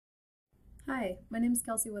Hi, my name is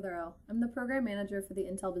Kelsey Witherell. I'm the Program Manager for the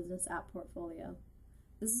Intel Business App Portfolio.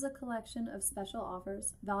 This is a collection of special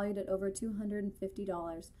offers valued at over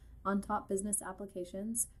 $250 on top business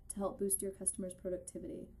applications to help boost your customers'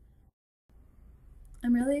 productivity.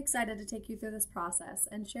 I'm really excited to take you through this process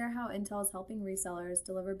and share how Intel is helping resellers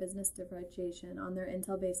deliver business differentiation on their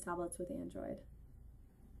Intel-based tablets with Android.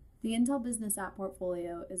 The Intel Business App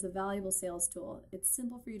Portfolio is a valuable sales tool. It's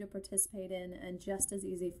simple for you to participate in and just as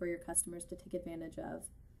easy for your customers to take advantage of.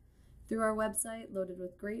 Through our website, loaded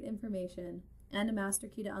with great information and a master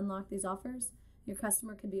key to unlock these offers, your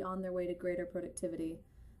customer can be on their way to greater productivity.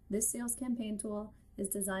 This sales campaign tool is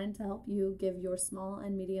designed to help you give your small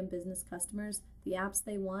and medium business customers the apps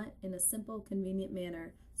they want in a simple, convenient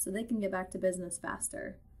manner so they can get back to business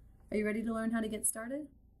faster. Are you ready to learn how to get started?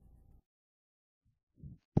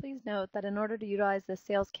 Please note that in order to utilize this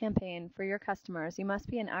sales campaign for your customers, you must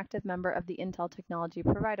be an active member of the Intel Technology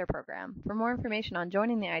Provider Program. For more information on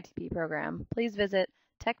joining the ITP program, please visit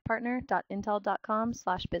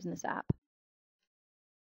techpartner.intel.com/businessapp.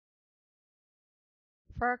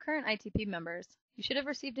 For our current ITP members, you should have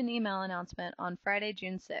received an email announcement on Friday,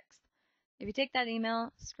 June 6th. If you take that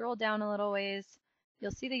email, scroll down a little ways, you'll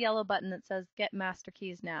see the yellow button that says Get Master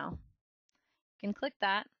Keys Now. You can click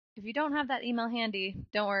that. If you don't have that email handy,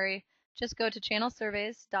 don't worry. Just go to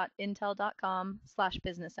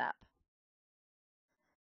channelsurveys.intel.com/businessapp.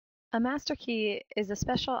 A master key is a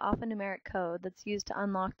special alphanumeric code that's used to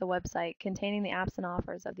unlock the website containing the apps and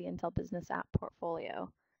offers of the Intel Business App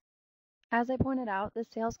portfolio. As I pointed out, this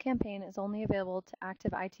sales campaign is only available to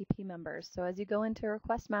active ITP members, so as you go into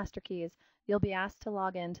Request Master Keys, you'll be asked to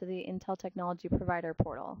log in to the Intel Technology Provider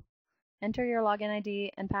portal. Enter your login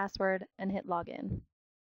ID and password and hit Login.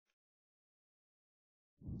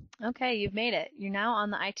 Okay, you've made it. You're now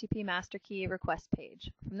on the ITP Master Key request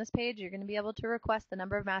page. From this page, you're going to be able to request the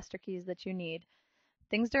number of master keys that you need.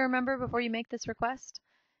 Things to remember before you make this request: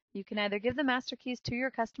 you can either give the master keys to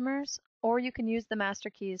your customers, or you can use the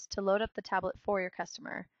master keys to load up the tablet for your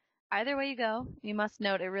customer. Either way you go, you must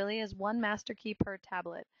note it really is one master key per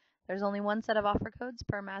tablet. There's only one set of offer codes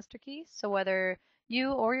per master key, so whether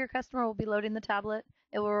you or your customer will be loading the tablet,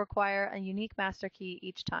 it will require a unique master key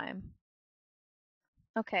each time.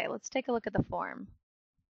 Okay, let's take a look at the form.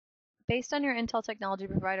 Based on your Intel Technology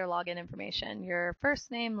Provider login information, your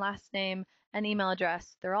first name, last name, and email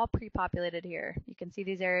address, they're all pre-populated here. You can see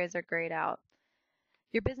these areas are grayed out.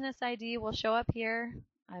 Your business ID will show up here.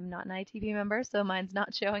 I'm not an ITP member, so mine's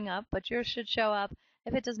not showing up, but yours should show up.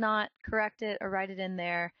 If it does not, correct it or write it in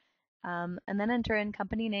there. And then enter in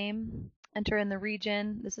company name, enter in the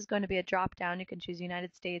region. This is going to be a drop-down. You can choose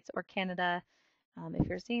United States or Canada. If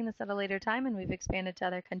you're seeing this at a later time and we've expanded to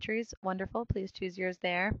other countries, wonderful, please choose yours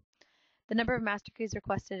there. The number of master keys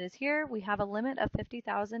requested is here. We have a limit of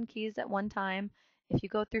 50,000 keys at one time. If you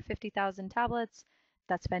go through 50,000 tablets,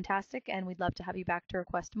 that's fantastic, and we'd love to have you back to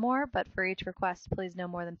request more, but for each request, please no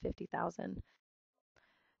more than 50,000.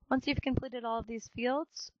 Once you've completed all of these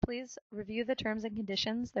fields, please review the terms and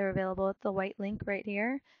conditions. They're available at the white link right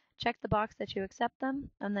here. Check the box that you accept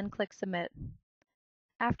them, and then click Submit.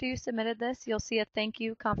 After you submitted this, you'll see a thank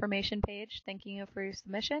you confirmation page thanking you for your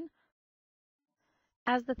submission.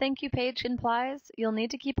 As the thank you page implies, you'll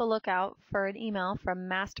need to keep a lookout for an email from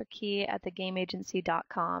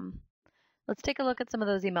masterkey@thegameagency.com. Let's take a look at some of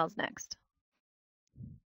those emails next.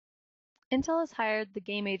 Intel has hired the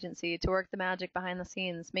Game Agency to work the magic behind the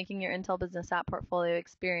scenes, making your Intel Business App portfolio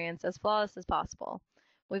experience as flawless as possible.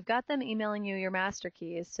 We've got them emailing you your master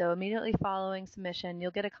keys, so immediately following submission,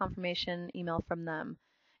 you'll get a confirmation email from them.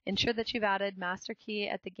 Ensure that you've added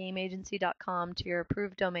masterkey@thegameagency.com to your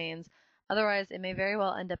approved domains, otherwise it may very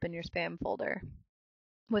well end up in your spam folder.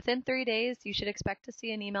 Within 3 days, you should expect to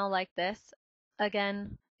see an email like this.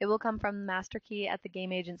 Again, it will come from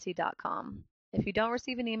masterkey@thegameagency.com. If you don't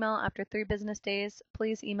receive an email after 3 business days,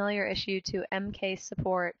 please email your issue to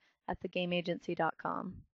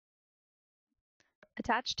mksupport@thegameagency.com.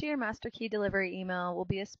 Attached to your master key delivery email will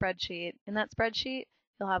be a spreadsheet. In that spreadsheet,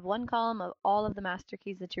 you'll have one column of all of the master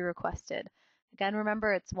keys that you requested. Again,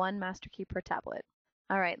 remember, it's one master key per tablet.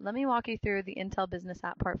 All right, let me walk you through the Intel Business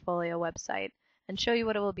App Portfolio website and show you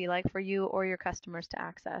what it will be like for you or your customers to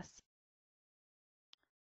access.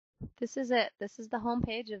 This is it. This is the home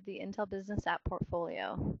page of the Intel Business App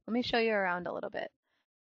Portfolio. Let me show you around a little bit.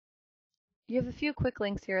 You have a few quick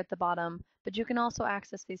links here at the bottom, but you can also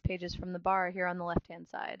access these pages from the bar here on the left-hand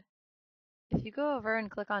side. If you go over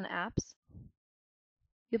and click on Apps,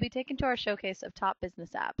 you'll be taken to our showcase of top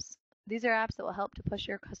business apps. These are apps that will help to push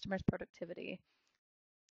your customers' productivity.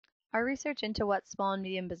 Our research into what small and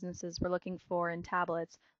medium businesses were looking for in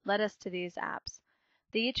tablets led us to these apps.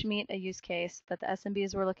 They each meet a use case that the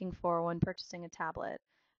SMBs were looking for when purchasing a tablet.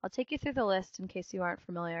 I'll take you through the list in case you aren't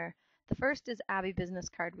familiar. The first is Abby Business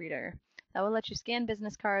Card Reader. That will let you scan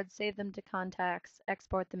business cards, save them to contacts,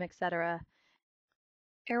 export them, etc.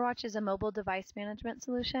 AirWatch is a mobile device management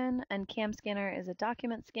solution, and Cam Scanner is a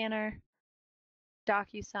document scanner.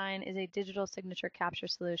 DocuSign is a digital signature capture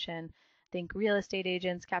solution. Think real estate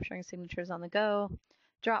agents capturing signatures on the go.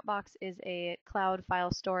 Dropbox is a cloud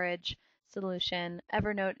file storage solution.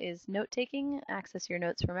 Evernote is note-taking, access your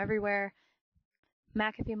notes from everywhere.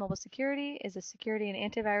 McAfee Mobile Security is a security and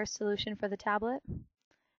antivirus solution for the tablet.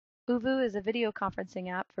 Uvu is a video conferencing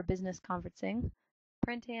app for business conferencing.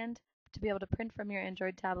 Printhand, to be able to print from your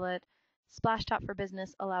Android tablet. Splashtop for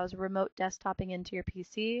Business allows remote desktoping into your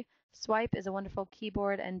PC. Swipe is a wonderful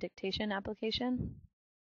keyboard and dictation application.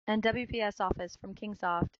 And WPS Office from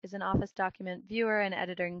Kingsoft is an office document viewer and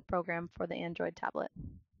editing program for the Android tablet.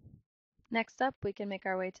 Next up, we can make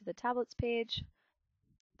our way to the tablets page.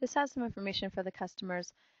 This has some information for the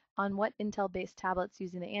customers on what Intel-based tablets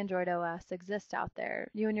using the Android OS exist out there.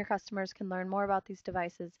 You and your customers can learn more about these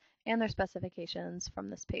devices and their specifications from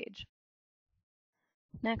this page.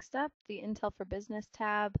 Next up, the Intel for Business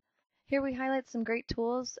tab. Here we highlight some great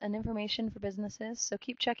tools and information for businesses, so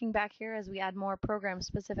keep checking back here as we add more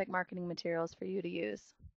program-specific marketing materials for you to use.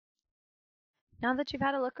 Now that you've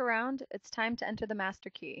had a look around, it's time to enter the master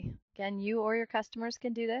key. Again, you or your customers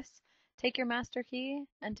can do this. Take your master key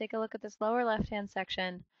and take a look at this lower left-hand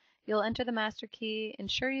section. You'll enter the master key,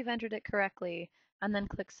 ensure you've entered it correctly, and then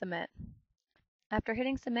click Submit. After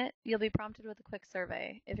hitting Submit, you'll be prompted with a quick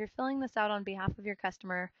survey. If you're filling this out on behalf of your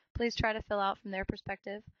customer, please try to fill out from their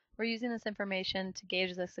perspective. We're using this information to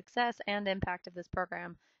gauge the success and impact of this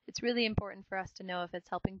program. It's really important for us to know if it's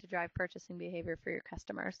helping to drive purchasing behavior for your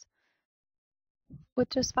customers. With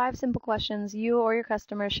just 5 simple questions, you or your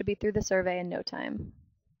customers should be through the survey in no time.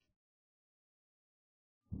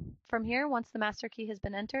 From here, once the master key has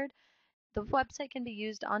been entered, the website can be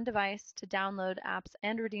used on device to download apps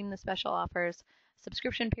and redeem the special offers,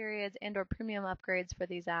 subscription periods, and/or premium upgrades for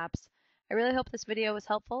these apps. I really hope this video was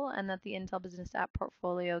helpful and that the Intel Business App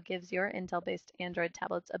portfolio gives your Intel-based Android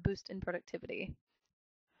tablets a boost in productivity.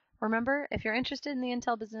 Remember, if you're interested in the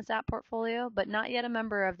Intel Business App portfolio but not yet a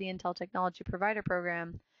member of the Intel Technology Provider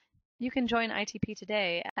Program, you can join ITP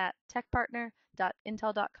today at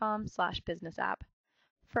techpartner.intel.com/businessapp.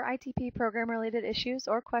 For ITP program-related issues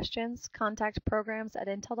or questions, contact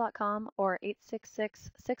programs@intel.com or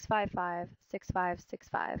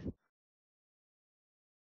 866-655-6565.